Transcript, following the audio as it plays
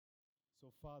So,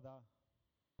 Father,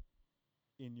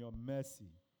 in your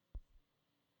mercy,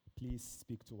 please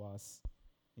speak to us.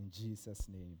 In Jesus'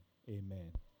 name,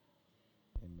 amen.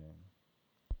 Amen.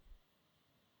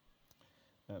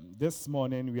 This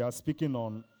morning, we are speaking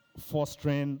on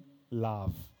fostering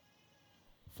love.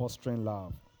 Fostering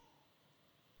love.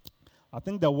 I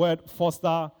think the word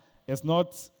foster is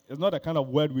not a kind of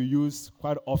word we use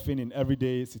quite often in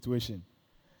everyday situation.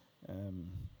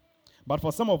 But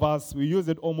for some of us, we use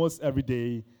it almost every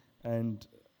day, and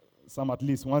some at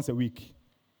least once a week.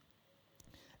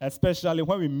 Especially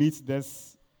when we meet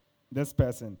this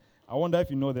person. I wonder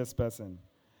if you know this person.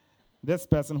 This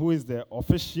person who is the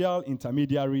official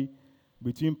intermediary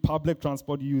between public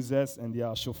transport users and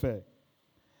their chauffeur.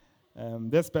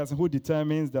 This person who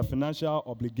determines the financial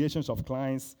obligations of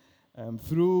clients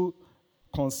through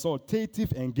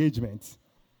consultative engagement.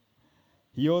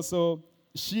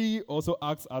 She also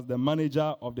acts as the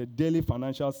manager of the daily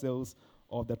financial sales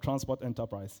of the transport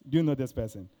enterprise. Do you know this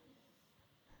person?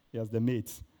 Yes, the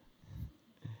mate.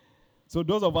 So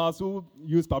those of us who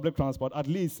use public transport, at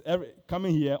least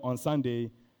coming here on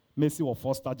Sunday, Messi or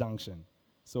Foster Junction.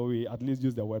 So we at least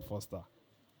use the word foster.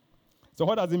 So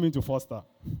what does it mean to foster?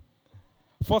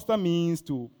 Foster means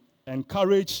to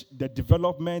encourage the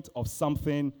development of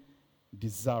something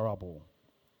desirable,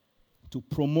 to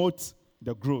promote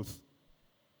the growth.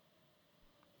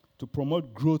 To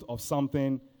promote growth of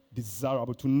something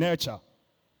desirable, to nurture.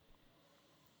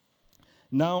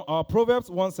 Now, our Proverbs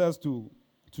wants us to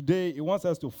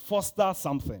foster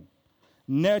something,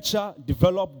 nurture,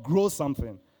 develop, grow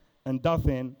something, and that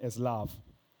thing is love.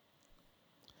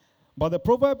 But the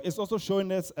proverb is also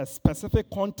showing us a specific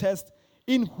context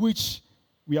in which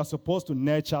we are supposed to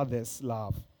nurture this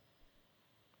love.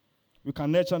 We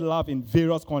can nurture love in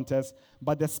various contexts,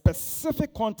 but the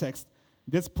specific context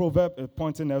this proverb is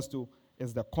pointing us to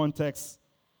is the context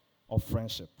of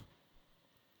friendship.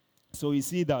 So you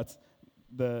see that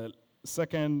the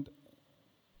second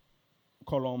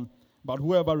column, but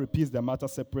whoever repeats the matter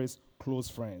separates close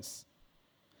friends.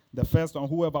 The first one,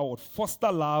 whoever would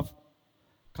foster love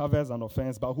covers an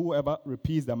offense, but whoever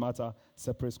repeats the matter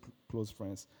separates close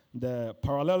friends. The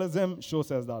parallelism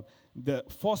shows us that the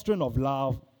fostering of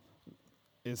love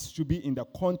should be in the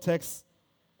context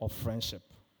of friendship.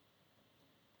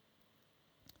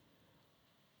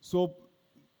 So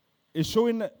it's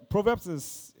showing, Proverbs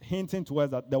is hinting to us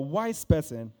that the wise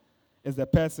person is the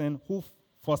person who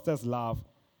fosters love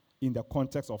in the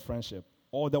context of friendship.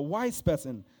 Or the wise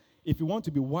person, if you want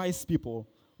to be wise people,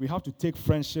 we have to take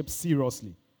friendship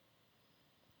seriously.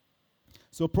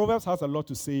 So Proverbs has a lot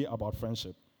to say about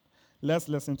friendship. Let's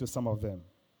listen to some of them.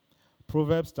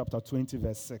 Proverbs chapter 20,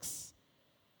 verse 6.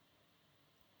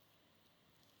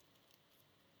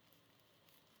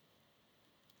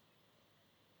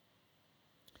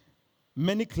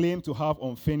 Many claim to have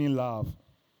unfailing love,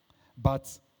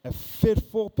 but a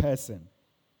faithful person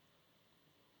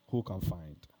who can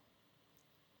find?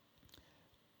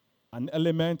 An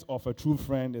element of a true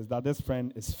friend is that this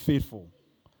friend is faithful.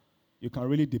 You can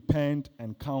really depend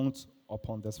and count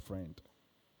upon this friend.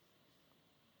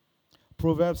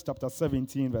 Proverbs chapter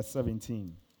 17, verse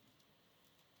 17.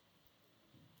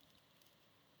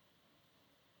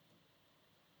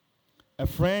 A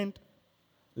friend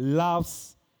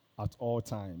loves at all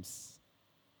times,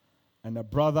 and a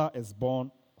brother is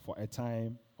born for a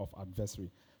time of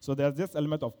adversity. So there's this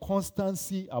element of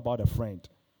constancy about a friend,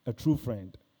 a true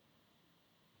friend.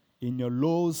 In your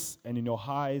lows and in your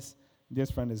highs,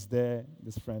 this friend is there,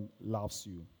 this friend loves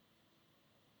you.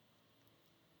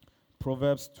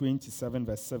 Proverbs 27,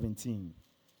 verse 17.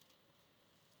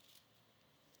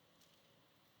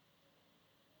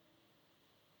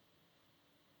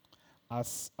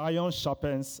 As iron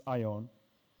sharpens iron,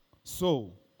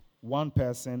 so one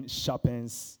person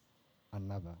sharpens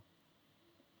another.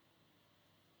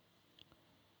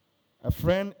 A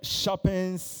friend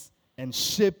sharpens and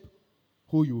shapes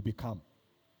who you become.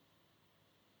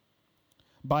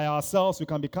 By ourselves, we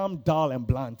can become dull and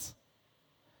blunt.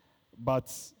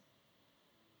 But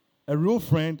a real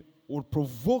friend will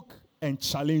provoke and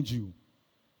challenge you,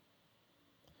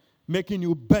 making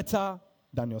you better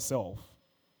than yourself,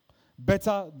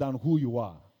 better than who you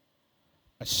are.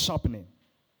 A sharpening.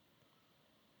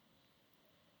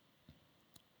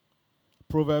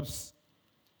 Proverbs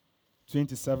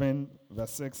 27,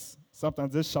 verse 6.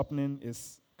 Sometimes this sharpening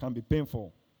can be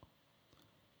painful.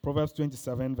 Proverbs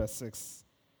 27, verse 6.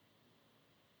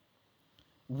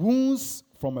 Wounds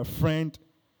from a friend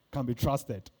can be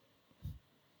trusted,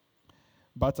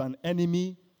 but an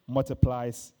enemy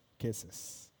multiplies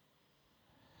kisses.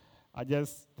 I'm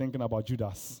just thinking about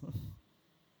Judas.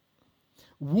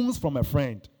 Wounds from a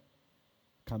friend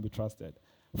can be trusted.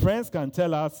 Friends can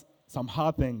tell us some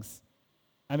hard things,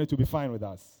 and it will be fine with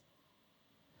us.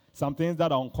 Some things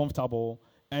that are uncomfortable,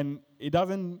 and it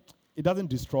doesn't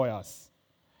destroy us.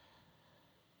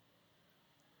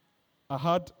 I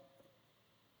had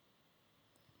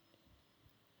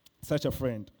such a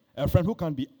friend who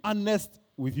can be honest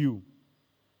with you.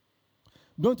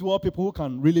 Don't we want people who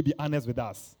can really be honest with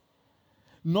us?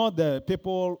 Not the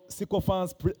people,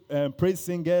 sycophants, praise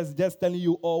singers, just telling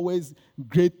you always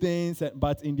great things,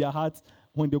 but in their hearts,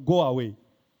 when they go away,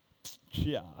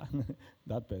 yeah,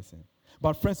 that person.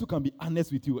 But friends who can be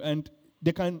honest with you, and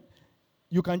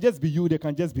you can just be you, they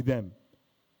can just be them,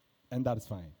 and that's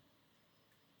fine.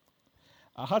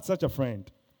 I had such a friend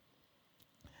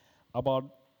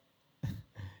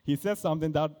he said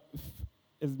something that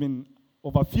has been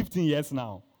over 15 years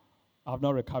now, I've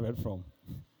not recovered from.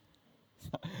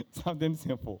 Something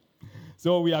simple.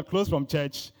 So we are close from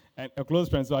church, and a close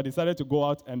friend, so I decided to go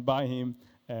out and buy him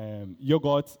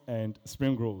yogurt and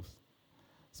spring rolls.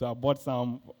 So I bought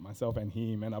some for myself and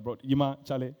him, and I brought Yima,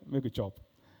 Charlie, make a chop.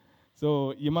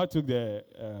 So Yima took the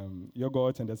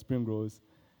yogurt and the spring rolls,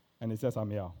 and he says, I'm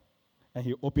here. And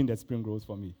he opened the spring rolls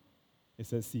for me. He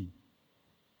says, see,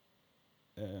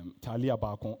 Talia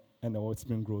Bakon and the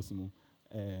spring rolls.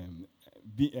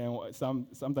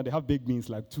 Sometimes they have big beans,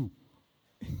 like 2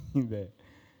 in there.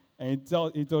 And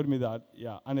he told me that,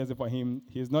 yeah, honestly for him,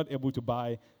 he's not able to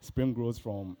buy spring rolls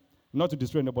from, not to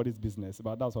destroy anybody's business,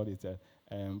 but that's what he said,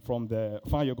 from the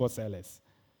farm yogurt sellers,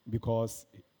 because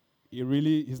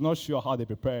he's not sure how they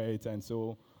prepare it, and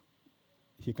so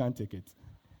he can't take it.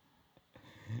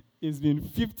 It's been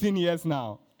 15 years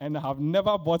now, and I have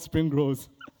never bought spring rolls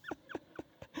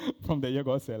from the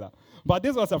yogurt seller. But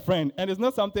this was a friend, and it's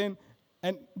not something,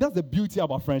 and that's the beauty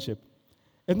about friendship.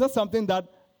 It's not something that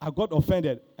I got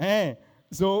offended.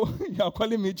 So you're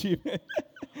calling me cheap.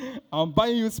 I'm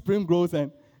buying you spring rolls,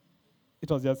 and it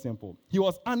was just simple. He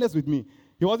was honest with me.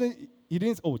 He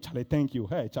didn't say, oh, Charlie, thank you.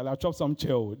 Hey, Charlie, I'll chop some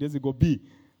chill. This will go B.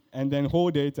 And then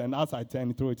hold it, and as I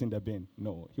turn, throw it in the bin.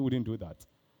 No, he wouldn't do that.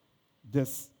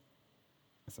 This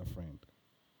is a friend.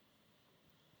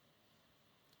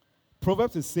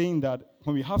 Proverbs is saying that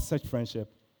when we have such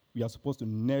friendship, we are supposed to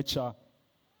nurture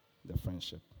the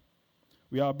friendship.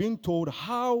 We are being told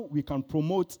how we can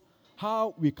promote,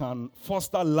 how we can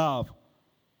foster love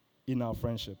in our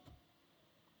friendship.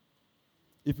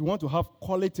 If we want to have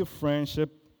quality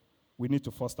friendship, we need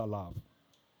to foster love.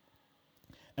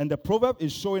 And the proverb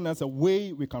is showing us a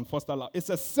way we can foster love. It's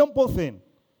a simple thing,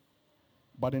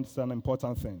 but it's an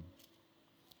important thing.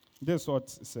 This is what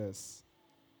it says.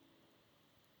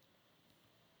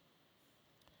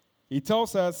 It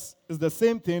tells us it's the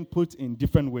same thing put in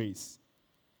different ways.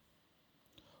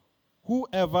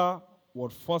 Whoever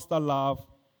would foster love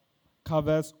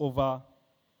covers over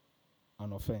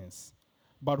an offense.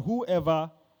 But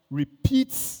whoever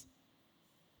repeats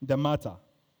the matter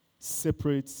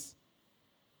separates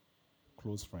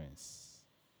close friends.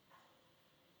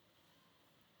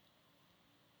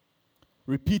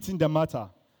 Repeating the matter.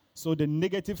 So the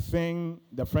negative thing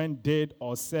the friend did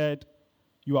or said,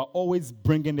 you are always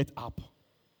bringing it up.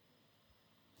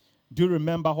 Do you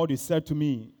remember what you said to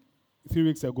me 3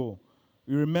 weeks ago?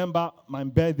 You remember my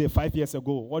birthday 5 years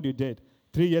ago, what you did?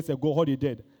 3 years ago, what you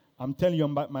did? I'm telling you,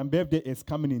 my birthday is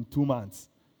coming in 2 months.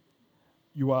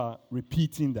 You are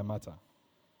repeating the matter.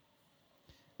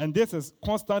 And this is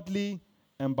constantly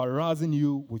embarrassing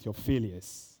you with your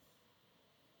failures.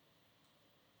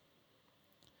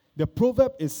 The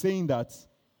proverb is saying that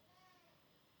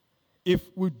if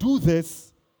we do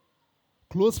this,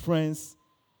 close friends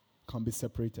can be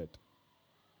separated.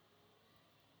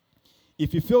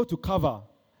 If you fail to cover,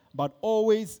 but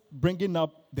always bringing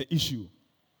up the issue,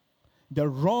 the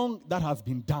wrong that has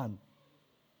been done,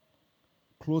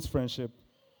 close friendship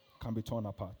can be torn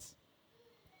apart.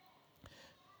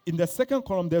 In the second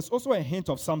column, there's also a hint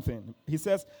of something. He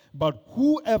says, but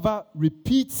whoever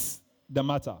repeats the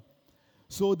matter.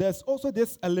 So there's also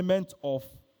this element of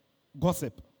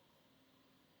gossip.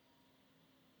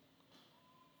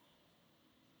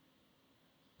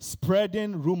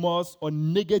 Spreading rumors or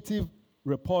negative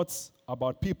reports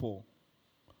about people,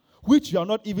 which you are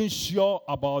not even sure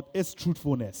about its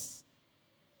truthfulness.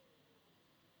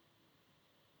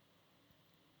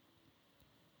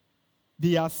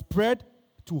 They are spread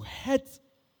to hurt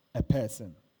a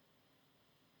person.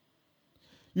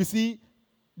 You see,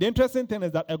 the interesting thing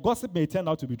is that a gossip may turn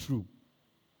out to be true,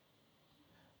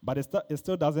 but it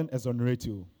still doesn't exonerate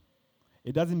you.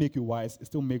 It doesn't make you wise. It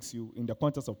still makes you, in the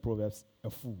context of Proverbs, a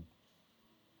fool.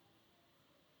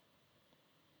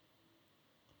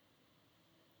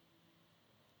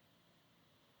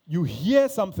 You hear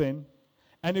something,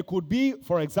 And it could be,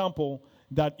 for example,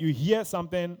 that you hear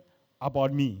something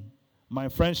about me, my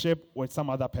friendship with some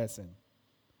other person.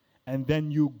 And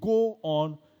then you go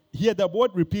on. Here, the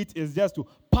word repeat is just to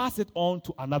pass it on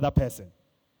to another person.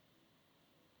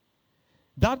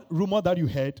 That rumor that you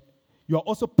heard, you are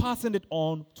also passing it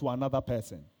on to another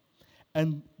person.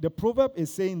 And the proverb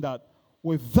is saying that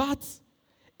with that,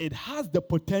 it has the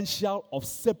potential of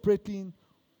separating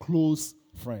close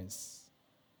friends.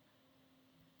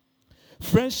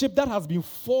 Friendship that has been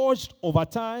forged over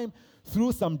time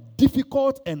through some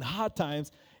difficult and hard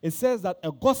times, it says that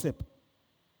a gossip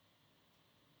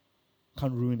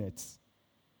can ruin it.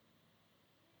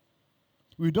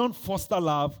 We don't foster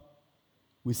love,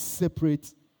 we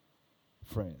separate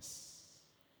friends.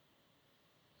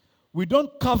 We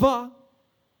don't cover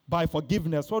by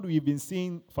forgiveness what we've been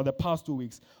seeing for the past 2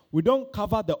 weeks. We don't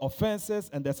cover the offenses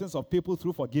and the sins of people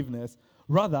through forgiveness.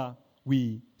 Rather,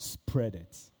 we spread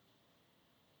it.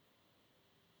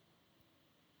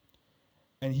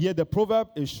 And here the proverb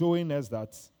is showing us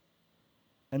that,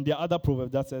 and the other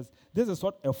proverb that says, this is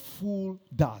what a fool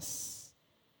does.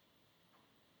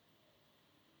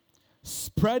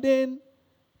 Spreading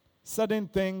certain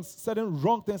things, certain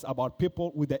wrong things about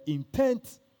people with the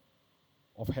intent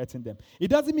of hurting them. It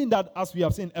doesn't mean that, as we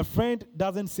have seen, a friend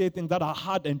doesn't say things that are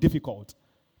hard and difficult.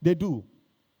 They do.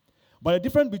 But the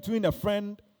difference between a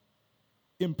friend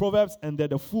in Proverbs and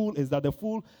the fool is that the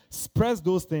fool spreads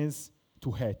those things to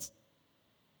hurt,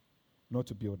 not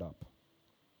to build up.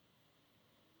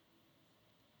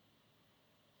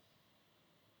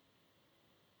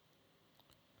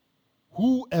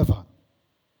 Whoever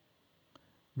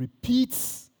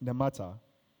repeats the matter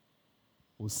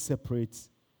will separate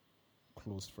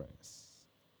close friends.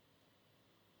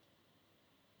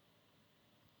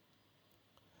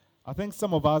 I think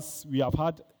some of us, we have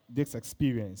had this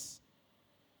experience.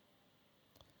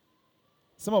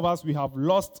 Some of us, we have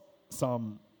lost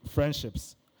some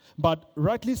friendships. But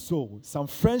rightly so, some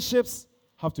friendships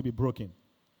have to be broken.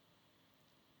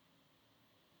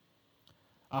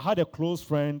 I had a close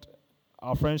friend.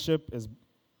 Our friendship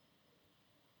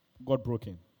got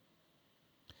broken.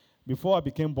 Before I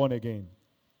became born again,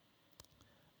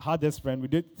 I had this friend. We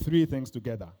did 3 things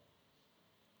together.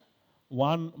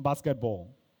 1,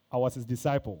 basketball. I was his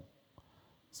disciple.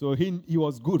 So he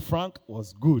was good. Frank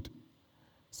was good.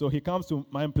 So he comes to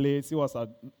my place. He was at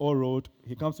O Road.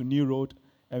 He comes to New Road.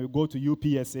 And we go to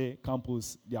UPSA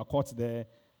campus. There are courts there.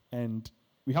 And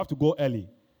we have to go early,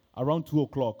 around 2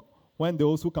 o'clock, when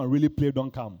those who can really play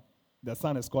don't come. The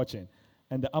sun is scorching.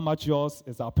 And the amateurs,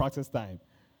 is our practice time.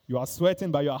 You are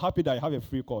sweating, but you are happy that you have a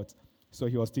free court. So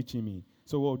he was teaching me.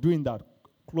 So we were doing that.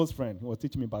 Close friend, he was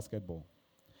teaching me basketball.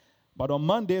 But on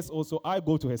Mondays also, I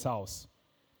go to his house.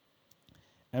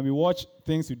 And we watch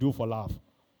Things You Do for Love.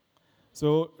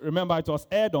 So remember, it was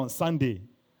aired on Sunday.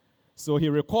 So he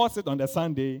records it on the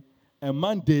Sunday, and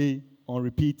Monday, on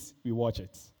repeat, we watch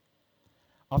it.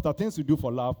 After Things You Do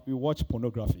for Love, we watch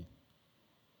pornography.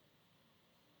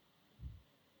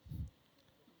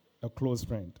 A close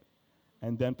friend.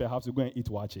 And then perhaps we go and eat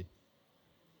wache.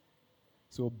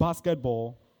 So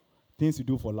basketball, Things You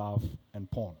Do for Love, and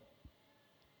porn.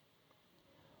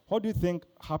 What do you think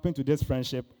happened to this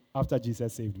friendship after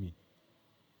Jesus saved me?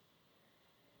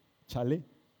 Charlie?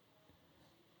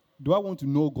 Do I want to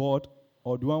know God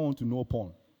or do I want to know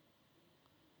porn?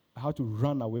 I have to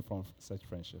run away from such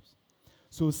friendships.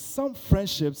 So some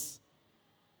friendships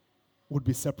would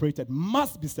be separated,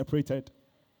 must be separated,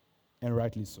 and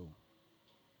rightly so.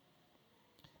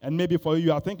 And maybe for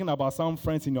you are thinking about some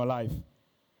friends in your life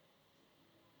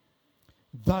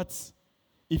that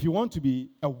if you want to be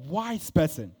a wise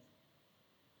person,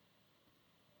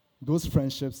 those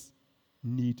friendships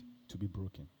need to be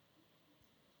broken.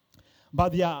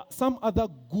 But there are some other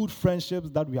good friendships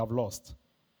that we have lost.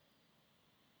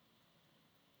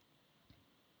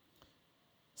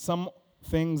 Some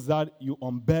things that you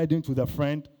unburden to the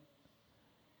friend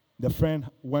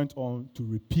went on to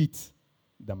repeat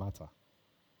the matter.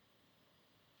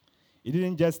 It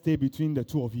didn't just stay between the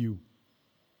two of you.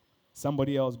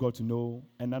 Somebody else got to know,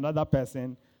 and another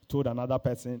person told another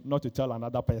person not to tell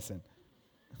another person,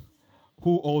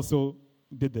 who also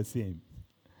did the same,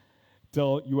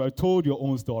 till you were told your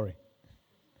own story.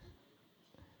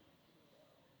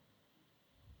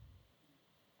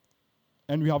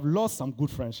 And we have lost some good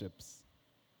friendships.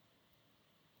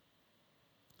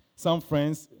 Some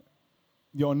friends,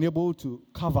 they're unable to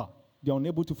cover, they're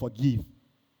unable to forgive.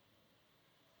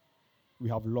 We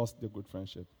have lost the good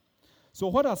friendship. So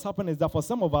what has happened is that for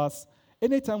some of us,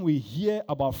 anytime we hear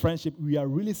about friendship, we are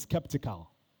really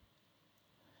skeptical.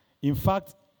 In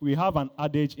fact, we have an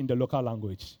adage in the local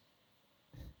language.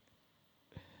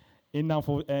 In now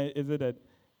for is it that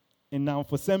in now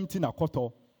for 17 a quarter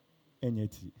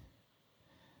enyeti.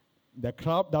 The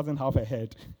crab doesn't have a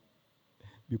head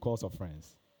because of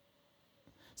friends.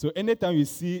 So anytime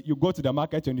you go to the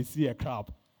market and you see a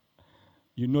crab,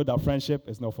 you know that friendship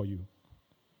is not for you.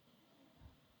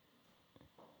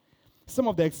 Some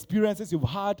of the experiences you've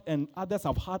had and others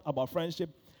have had about friendship,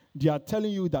 they are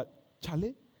telling you that,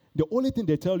 Charlie, the only thing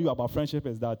they tell you about friendship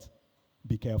is that,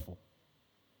 be careful.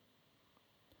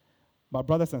 But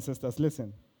brothers and sisters,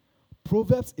 listen.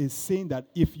 Proverbs is saying that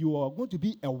if you are going to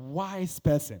be a wise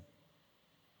person,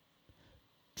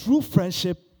 true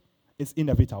friendship is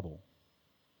inevitable.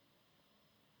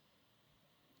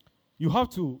 You have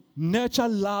to nurture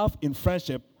love in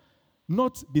friendship,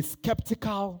 not be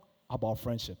skeptical about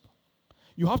friendship.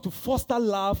 You have to foster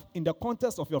love in the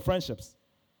context of your friendships,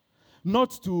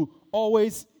 not to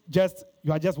always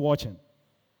you are just watching.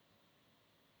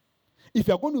 If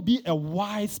you're going to be a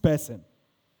wise person,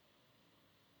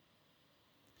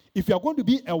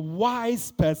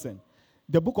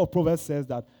 the book of Proverbs says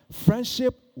that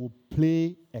friendship will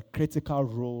play a critical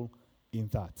role in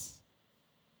that.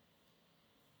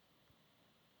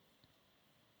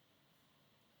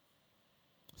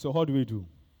 So how do we do?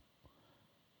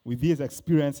 With these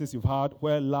experiences you've had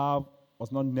where love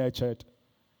was not nurtured,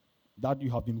 that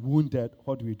you have been wounded,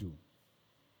 what do we do?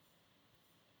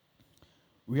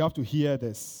 We have to hear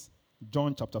this.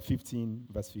 John chapter 15,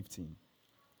 verse 15.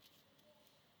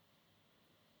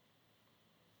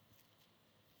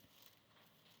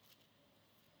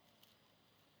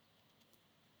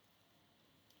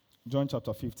 John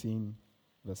chapter 15,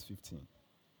 verse 15.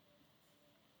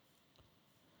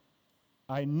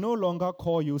 I no longer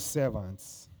call you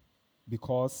servants,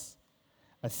 because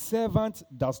a servant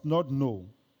does not know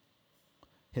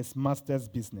his master's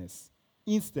business.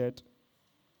 Instead,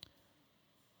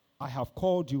 I have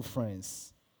called you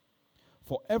friends.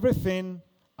 For everything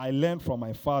I learned from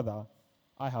my Father,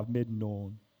 I have made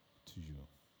known to you.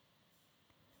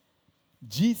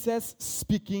 Jesus,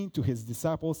 speaking to his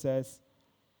disciples, says,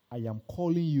 I am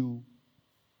calling you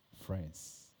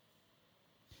friends.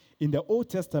 In the Old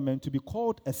Testament, to be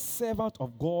called a servant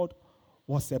of God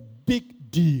was a big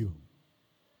deal.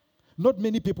 Not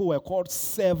many people were called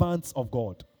servants of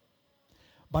God.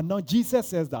 But now Jesus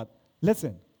says that,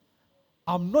 listen,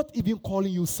 I'm not even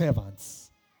calling you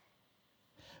servants.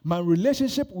 My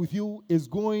relationship with you is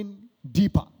going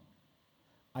deeper.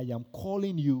 I am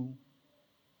calling you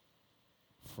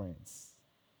friends.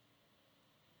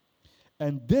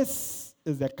 And this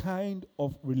is the kind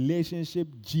of relationship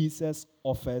Jesus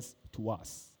offers to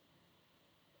us,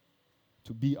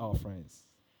 to be our friends.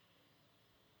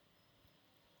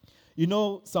 You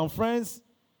know, some friends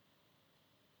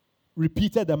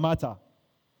repeated the matter,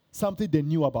 something they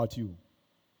knew about you.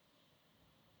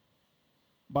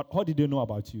 But what did they know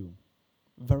about you?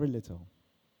 Very little.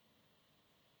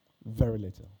 Very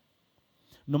little.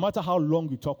 No matter how long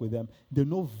you talk with them, they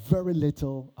know very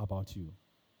little about you.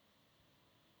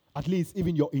 At least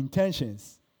even your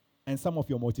intentions and some of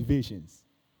your motivations,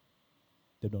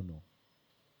 they don't know.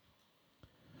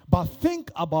 But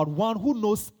think about one who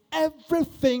knows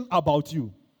everything about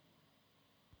you.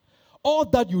 All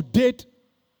that you did,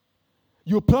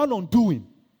 you plan on doing,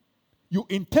 you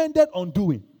intended on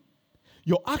doing.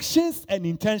 Your actions and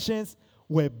intentions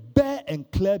were bare and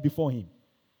clear before him.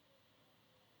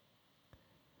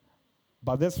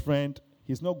 But this friend,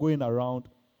 he's not going around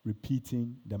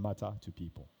repeating the matter to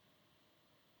people.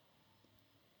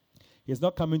 He's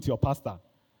not coming to your pastor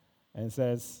and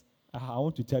says, I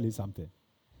want to tell you something.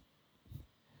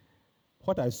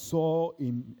 What I saw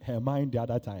in her mind the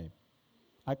other time,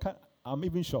 I'm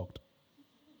even shocked.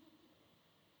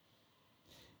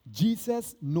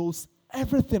 Jesus knows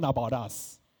everything about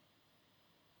us.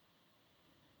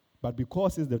 But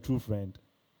because he's the true friend,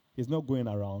 he's not going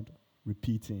around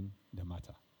repeating the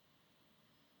matter.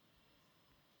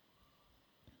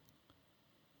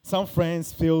 Some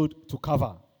friends failed to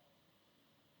cover,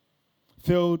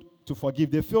 failed to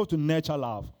forgive, they failed to nurture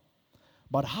love.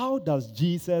 But how does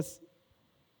Jesus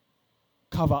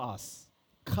cover us,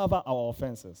 cover our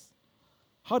offenses?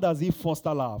 How does he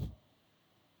foster love?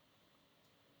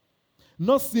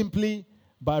 Not simply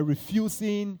by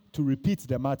refusing to repeat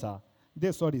the matter.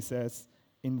 That's what he says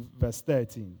in verse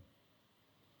 13.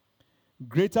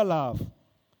 Greater love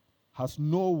has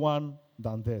no one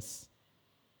than this,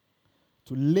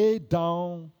 to lay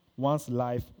down one's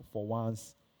life for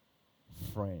one's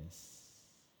friends.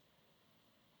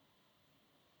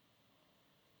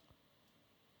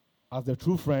 As the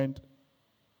true friend,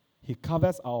 he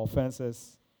covers our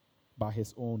offenses by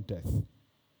his own death.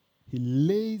 He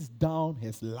lays down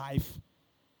his life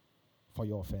for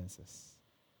your offenses.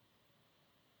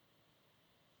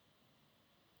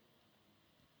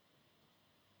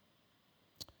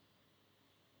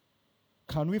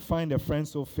 Can we find a friend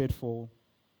so faithful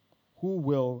who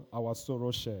will our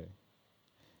sorrow share?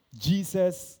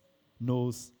 Jesus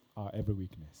knows our every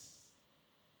weakness.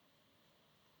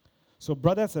 So,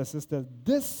 brothers and sisters,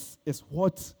 this is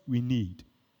what we need.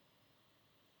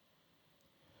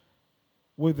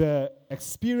 With the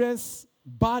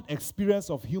bad experience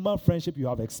of human friendship you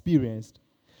have experienced,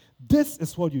 this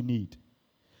is what you need.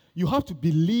 You have to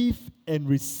believe and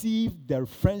receive the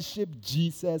friendship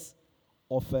Jesus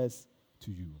offers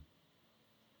to you.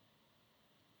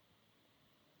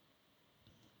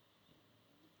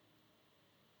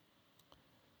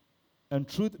 And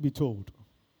truth be told,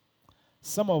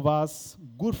 some of us,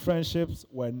 good friendships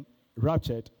were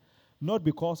ruptured, not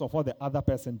because of what the other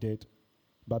person did,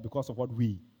 but because of what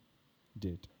we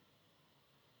did.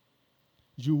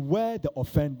 You were the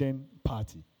offending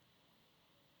party.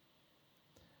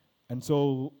 And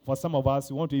so, for some of us,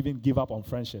 we want to even give up on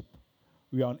friendship.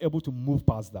 We are unable to move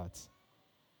past that.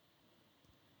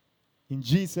 In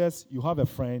Jesus, you have a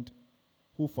friend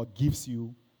who forgives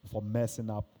you for messing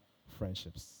up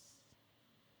friendships.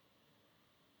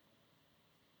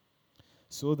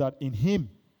 So that in Him,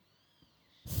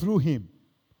 through Him,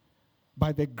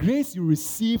 by the grace you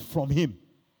receive from Him,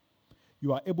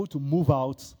 you are able to move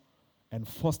out and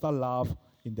foster love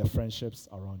in the friendships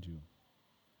around you.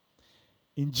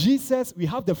 In Jesus, we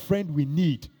have the friend we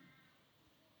need,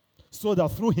 so that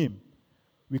through Him,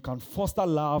 we can foster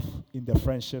love in the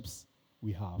friendships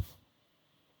we have.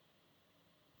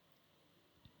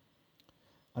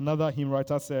 Another hymn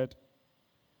writer said,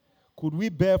 could we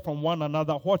bear from one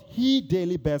another what He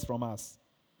daily bears from us?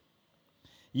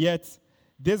 Yet,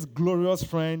 this glorious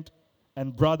friend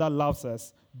and brother loves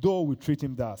us, though we treat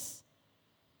him thus.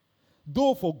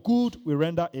 Though for good we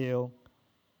render ill,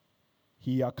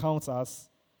 He accounts us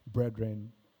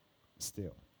brethren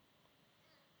still.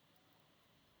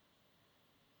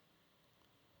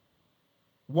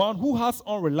 One who has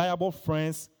unreliable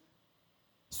friends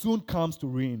soon comes to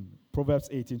ruin. Proverbs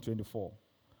 18:24.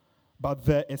 But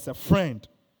there is a friend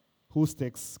who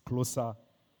sticks closer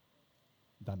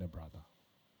than a brother.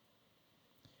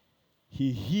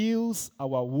 He heals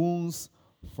our wounds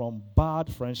from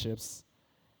bad friendships,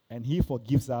 and He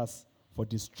forgives us for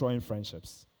destroying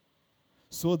friendships,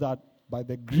 so that by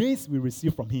the grace we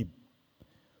receive from Him,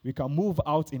 we can move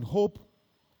out in hope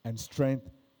and strength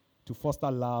to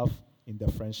foster love in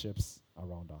the friendships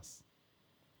around us.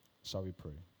 Shall we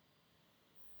pray?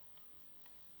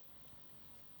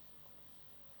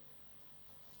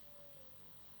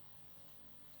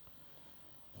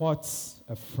 What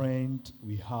a friend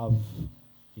we have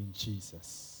in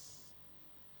Jesus.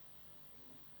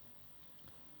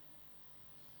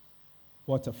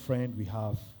 What a friend we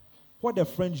have. What a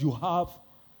friend you have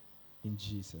in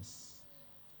Jesus.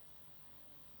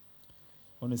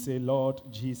 I want to say, Lord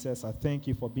Jesus, I thank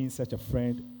You for being such a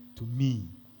friend to me.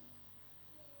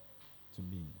 To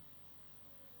me.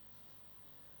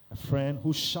 A friend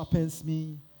who sharpens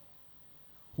me,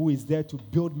 who is there to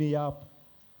build me up,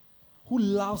 who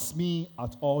loves me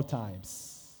at all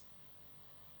times,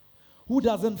 who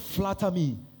doesn't flatter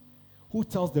me, who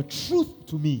tells the truth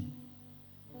to me,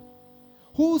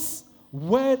 whose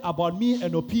word about me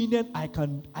and opinion I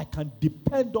can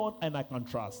depend on and I can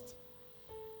trust,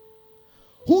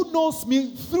 who knows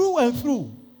me through and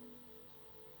through,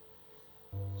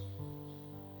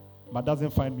 but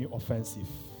doesn't find me offensive.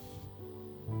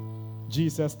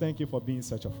 Jesus, thank You for being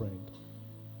such a friend.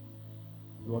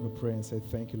 We want to pray and say,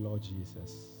 thank You, Lord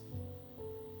Jesus.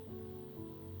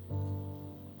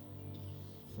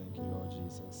 Thank You, Lord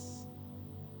Jesus.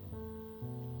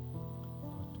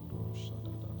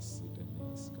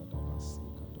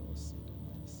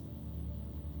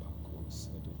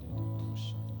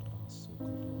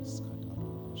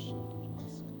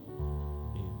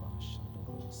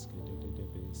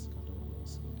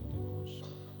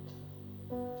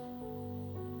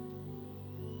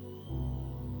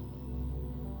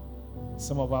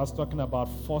 Some of us talking about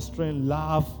fostering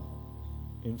love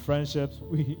in friendships.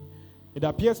 It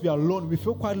appears we are alone. We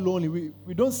feel quite lonely.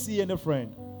 We don't see any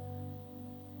friend.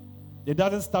 It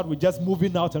doesn't start with just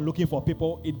moving out and looking for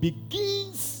people. It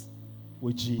begins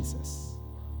with Jesus.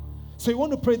 So you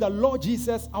want to pray that, Lord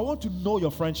Jesus, I want to know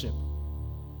Your friendship.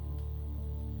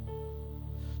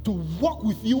 To walk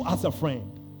with You as a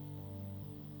friend.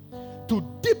 To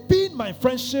deepen my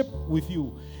friendship with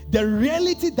You. The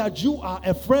reality that You are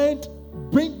a friend,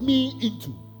 bring me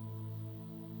into.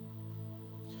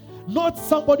 Not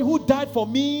somebody who died for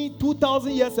me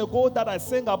 2,000 years ago that I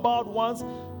sang about once.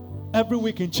 every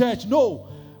week in church. No.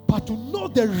 But to know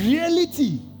the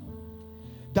reality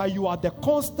that you are the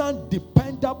constant,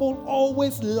 dependable,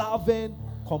 always loving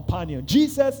companion.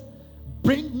 Jesus,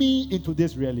 bring me into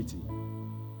this reality.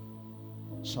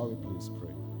 Shall we please pray?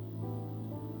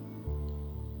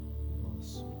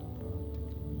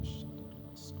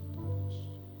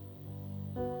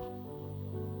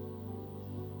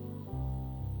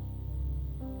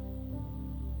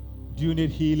 Do you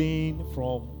need healing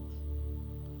from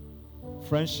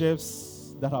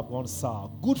friendships that have gone sour?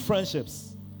 Good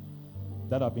friendships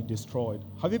that have been destroyed.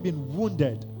 Have you been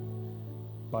wounded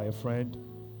by a friend?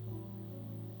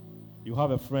 You have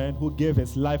a friend who gave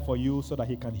his life for you so that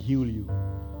he can heal you.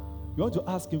 You want to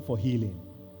ask him for healing.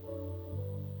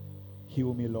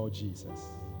 Heal me, Lord Jesus.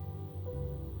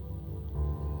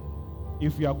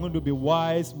 If we are going to be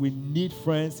wise, we need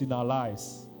friends in our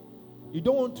lives. You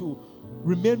don't want to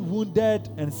remain wounded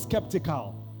and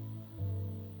skeptical.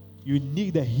 You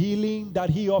need the healing that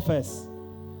he offers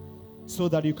so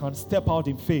that you can step out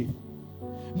in faith,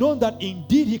 knowing that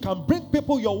indeed he can bring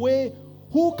people your way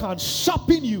who can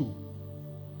sharpen you,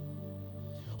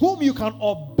 whom you can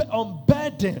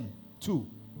unburden to.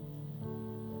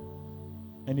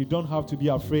 And you don't have to be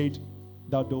afraid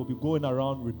that they will be going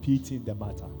around repeating the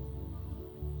matter.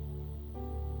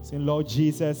 Saying, Lord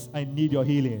Jesus, I need your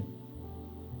healing.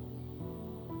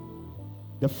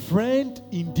 The friend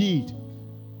indeed,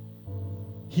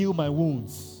 heal my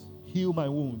wounds, heal my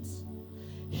wounds,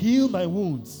 heal my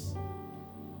wounds.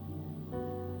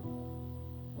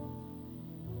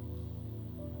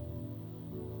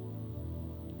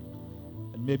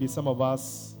 And maybe some of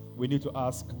us, we need to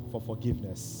ask for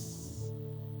forgiveness.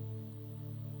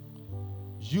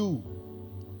 You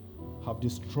have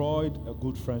destroyed a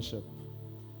good friendship.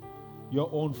 Your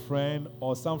own friend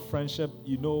or some friendship,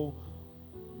 you know,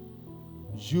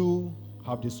 you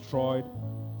have destroyed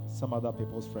some other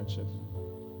people's friendship.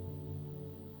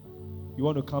 You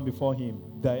want to come before him.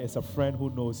 There is a friend who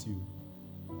knows you.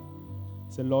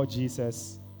 Say, Lord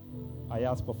Jesus, I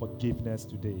ask for forgiveness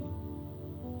today.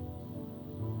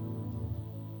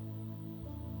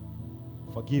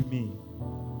 Forgive me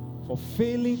for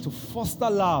failing to foster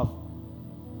love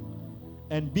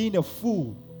and being a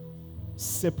fool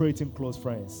separating close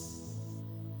friends.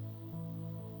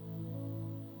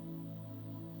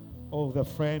 Oh, the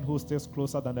friend who stays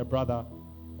closer than a brother,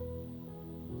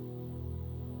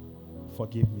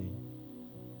 forgive me.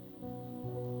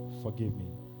 Forgive me.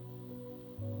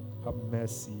 Have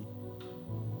mercy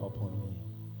upon me.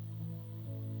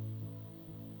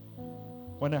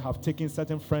 When I have taken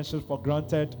certain friendships for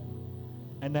granted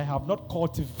and I have not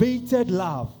cultivated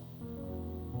love,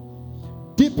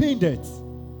 deepened it,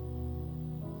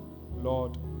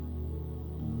 Lord,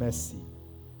 mercy.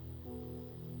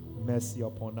 Mercy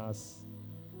upon us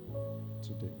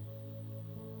today.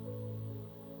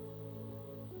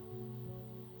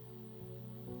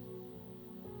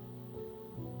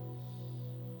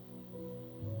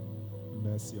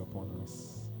 Mercy upon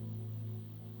us.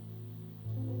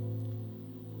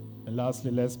 And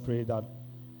lastly, let's pray that,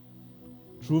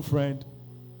 true friend,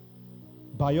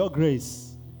 by your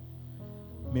grace,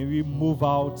 may we move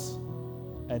out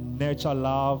and nurture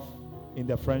love in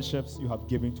the friendships you have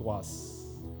given to us.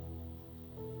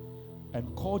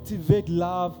 And cultivate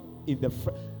love in the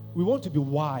we want to be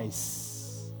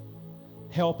wise.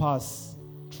 Help us,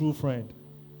 true friend.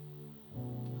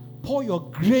 Pour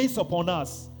your grace upon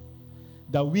us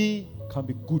that we can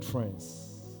be good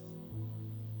friends.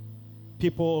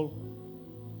 People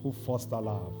who foster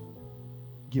love.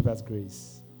 Give us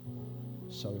grace.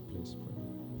 Shall we please pray?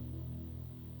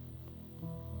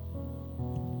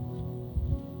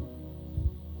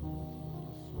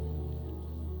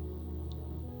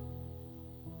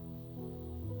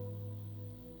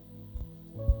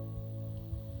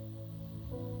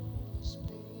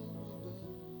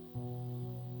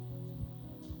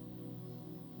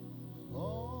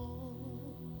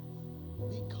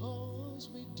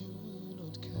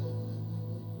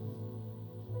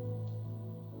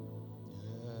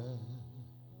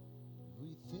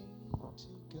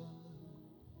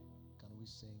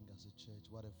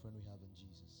 What a friend we have in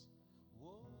Jesus.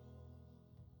 Whoa.